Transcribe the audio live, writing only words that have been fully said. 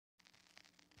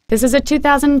This is a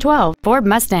 2012 Ford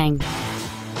Mustang.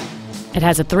 It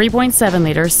has a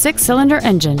 3.7-liter six-cylinder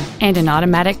engine and an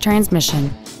automatic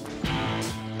transmission.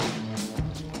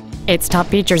 Its top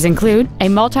features include a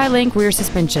multi-link rear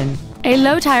suspension, a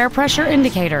low tire pressure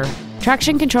indicator,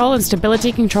 traction control and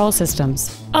stability control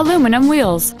systems, aluminum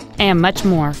wheels, and much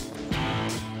more.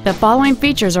 The following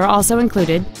features are also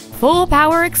included: full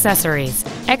power accessories,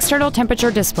 external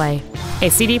temperature display, a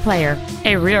CD player,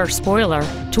 a rear spoiler,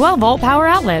 12-volt power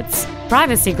outlets,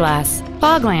 privacy glass,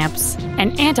 fog lamps,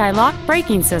 an anti-lock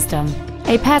braking system,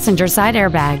 a passenger side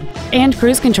airbag, and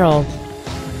cruise control.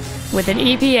 With an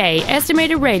EPA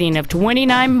estimated rating of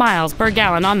 29 miles per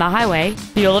gallon on the highway,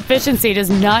 fuel efficiency does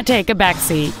not take a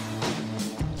backseat.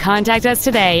 Contact us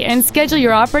today and schedule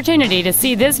your opportunity to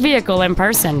see this vehicle in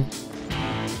person.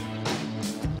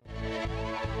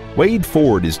 Wade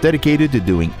Ford is dedicated to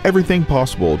doing everything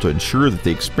possible to ensure that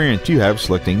the experience you have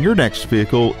selecting your next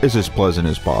vehicle is as pleasant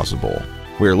as possible.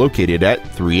 We are located at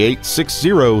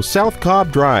 3860 South Cobb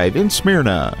Drive in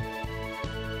Smyrna.